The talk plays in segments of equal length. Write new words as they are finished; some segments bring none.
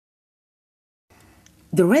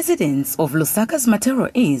The residents of Lusaka's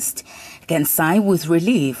Matero East can sigh with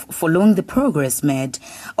relief following the progress made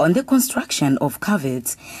on the construction of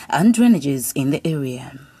culverts and drainages in the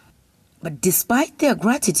area. But despite their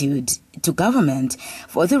gratitude to government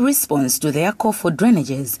for the response to their call for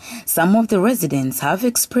drainages, some of the residents have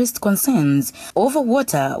expressed concerns over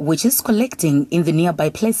water which is collecting in the nearby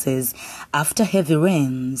places after heavy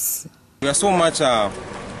rains. We are so much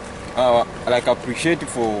appreciative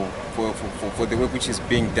for the work which is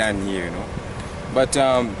being done here, you know. But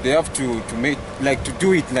they have to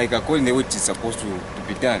do it according to what is supposed to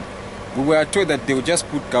be done. We were told that they would just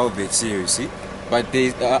put culverts here, you see. But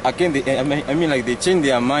they again, they changed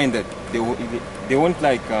their mind that they won't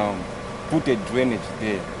put a drainage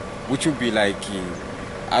there, which would be I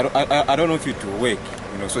don't know if it will work,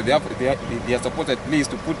 you know. So they are supposed at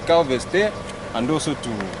least to put culverts there and also to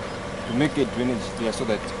make a drainage there, so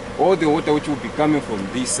that all the water which will be coming from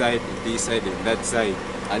this side, and that side,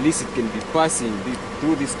 at least it can be passing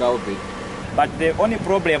through this culvert. But the only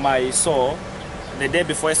problem I saw the day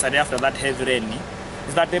before yesterday after that heavy rain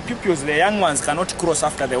is that the pupils, the young ones, cannot cross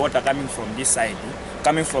after the water coming from this side,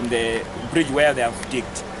 coming from the bridge where they have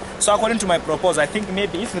digged. So according to my proposal, I think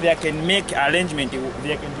maybe if they can make arrangement,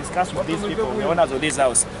 they can discuss with these people, the owners of this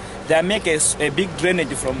house, they make a big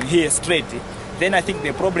drainage from here straight, then I think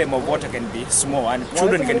the problem of water can be small and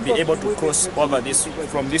children can be able to cross over this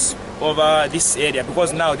area,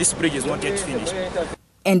 because now this bridge is not yet finished.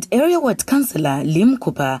 And Area Ward Councillor Lim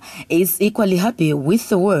Cooper is equally happy with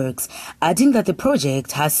the works, adding that the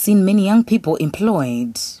project has seen many young people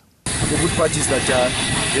employed. The good part is that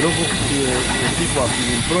the local people have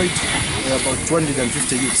been employed, about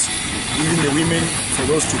 250 youths, even the women, for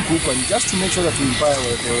those to cook and just to make sure that we empower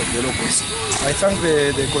the locals. I thank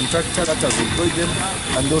the contractor that has employed them,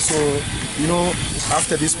 and also, you know,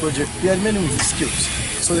 after this project, they are many with skills,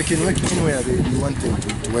 so they can work anywhere they want them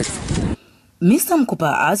to work. Mr.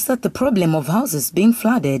 Mkupa adds that the problem of houses being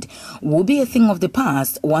flooded will be a thing of the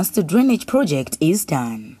past once the drainage project is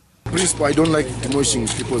done. In principle, I don't like demolishing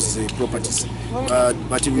people's properties,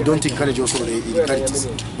 but we don't encourage also the illegalities.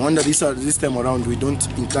 No wonder this time around we don't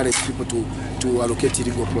encourage people to allocate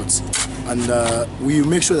illegal plots, and we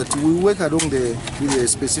make sure that we work along with the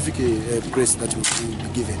specific place that will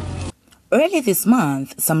be given. Early this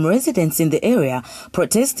month, some residents in the area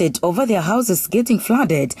protested over their houses getting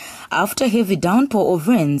flooded after heavy downpour of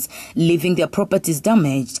rains, leaving their properties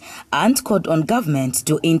damaged, and called on government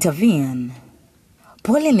to intervene.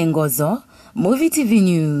 Pauline Ngozo, Muvi TV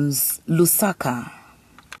News, Lusaka.